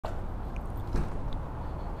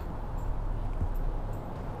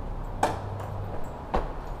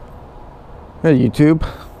Hey YouTube,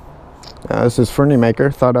 this is Fernie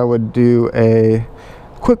Maker. Thought I would do a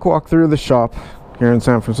quick walk through the shop here in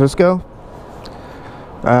San Francisco.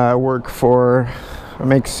 I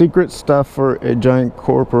make secret stuff for a giant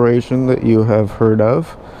corporation that you have heard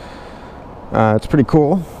of. It's pretty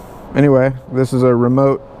cool. Anyway, this is a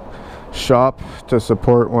remote shop to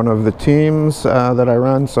support one of the teams that I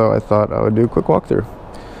run, so I thought I would do a quick walkthrough.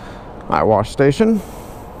 My wash station,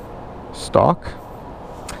 stock.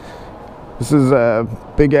 This is a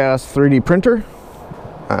big ass 3D printer,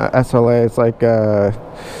 SLA. It's like a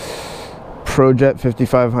ProJet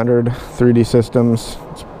 5500 3D Systems.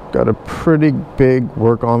 It's got a pretty big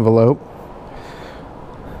work envelope.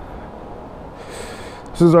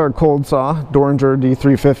 This is our cold saw, Dorringer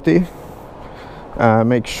D350.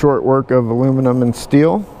 Makes short work of aluminum and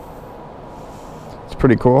steel. It's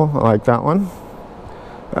pretty cool. I like that one.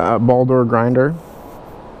 Baldor grinder.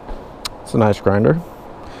 It's a nice grinder.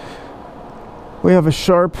 We have a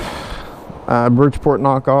Sharp Bridgeport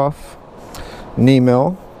knockoff knee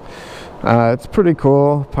mill. It's pretty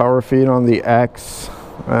cool. Power feed on the X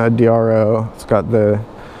DRO. It's got the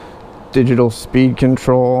digital speed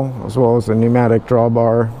control as well as the pneumatic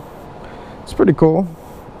drawbar. It's pretty cool.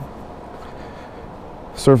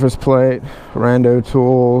 Surface plate, Rando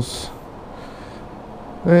tools,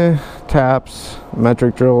 taps,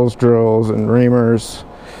 metric drills, and reamers.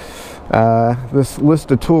 This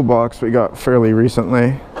list of toolbox we got fairly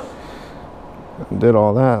recently. Did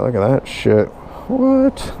all that. Look at that shit.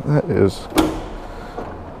 What? That is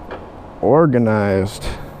organized.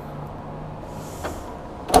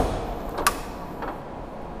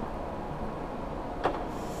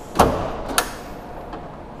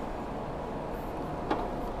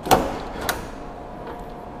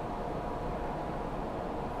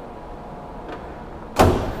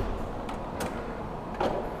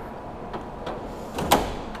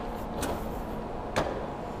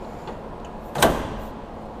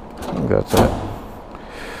 That's it.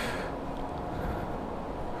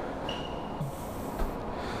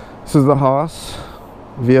 This is the Haas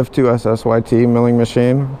VF2 SSYT milling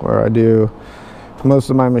machine where I do most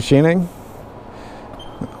of my machining.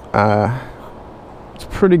 It's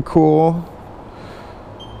pretty cool.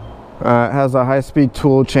 It has a high-speed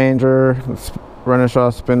tool changer,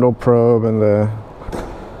 Renishaw spindle probe, and the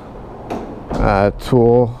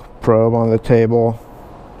tool probe on the table,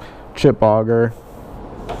 chip auger.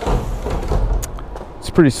 It's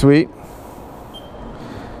pretty sweet.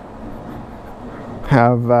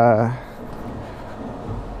 Have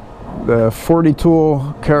the 40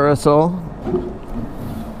 tool carousel,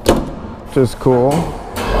 which is cool.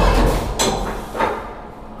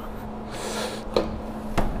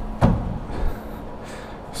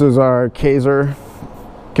 This is our Kaiser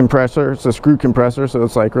compressor. It's a screw compressor, so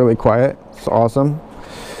it's like really quiet. It's awesome.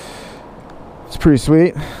 It's pretty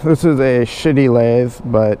sweet. This is a shitty lathe,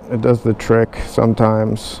 but it does the trick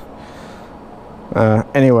sometimes.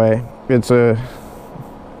 Anyway, it'd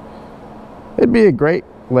be a great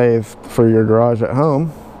lathe for your garage at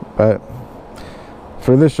home, but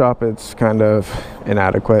for this shop it's kind of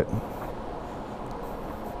inadequate.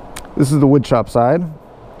 This is the wood shop side.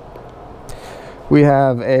 We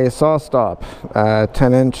have a saw stop,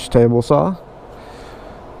 10-inch table saw.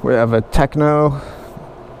 We have a Techno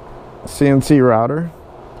CNC router,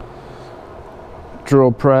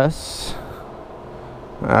 drill press,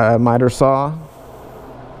 miter saw,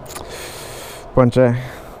 bunch of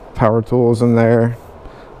power tools in there,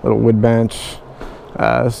 little wood bench.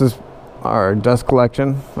 This is our dust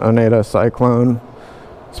collection, Oneida Cyclone.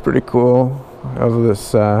 It's pretty cool. All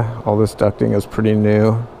this ducting is pretty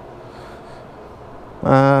new.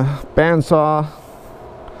 Bandsaw,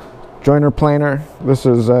 joiner planer. This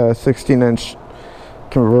is a 16-inch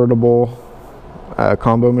convertible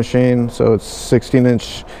combo machine, so it's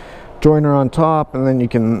 16-inch joiner on top, and then you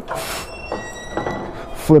can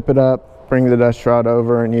flip it up, bring the dust rod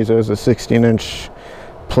over, and use it as a 16-inch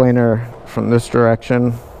planer from this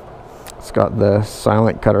direction. It's got the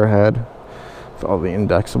silent cutter head with all the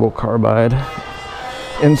indexable carbide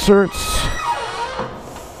inserts.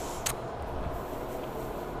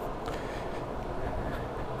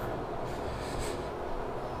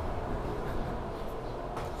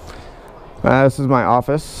 This is my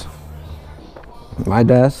office, my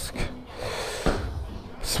desk.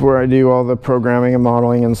 This is where I do all the programming and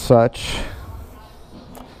modeling and such.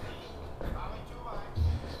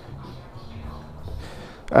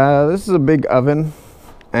 This is a big oven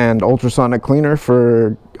and ultrasonic cleaner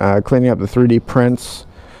for cleaning up the 3D prints.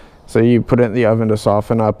 So you put it in the oven to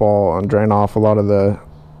soften up all and drain off a lot of the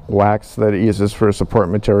wax that it uses for support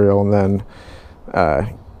material, and then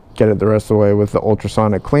get it the rest of the way with the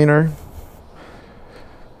ultrasonic cleaner.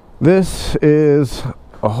 This is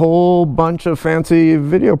a whole bunch of fancy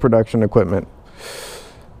video production equipment.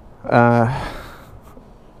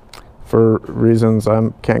 For reasons I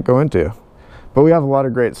can't go into. But we have a lot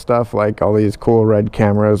of great stuff, like all these cool red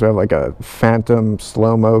cameras. We have like a Phantom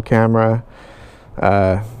slow-mo camera.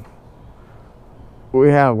 We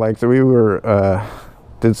have like, so we were,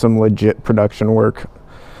 did some legit production work.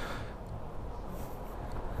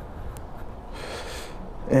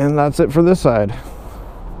 And that's it for this side.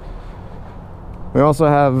 We also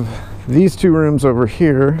have these two rooms over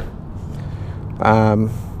here.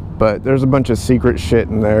 But there's a bunch of secret shit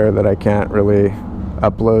in there that I can't really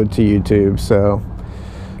upload to YouTube, so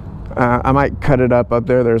I might cut it up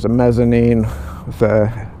there. There's a mezzanine with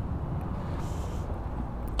a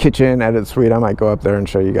kitchen, edit suite. I might go up there and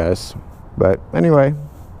show you guys. But anyway,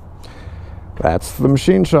 that's the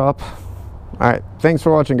machine shop. All right, thanks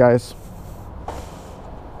for watching, guys.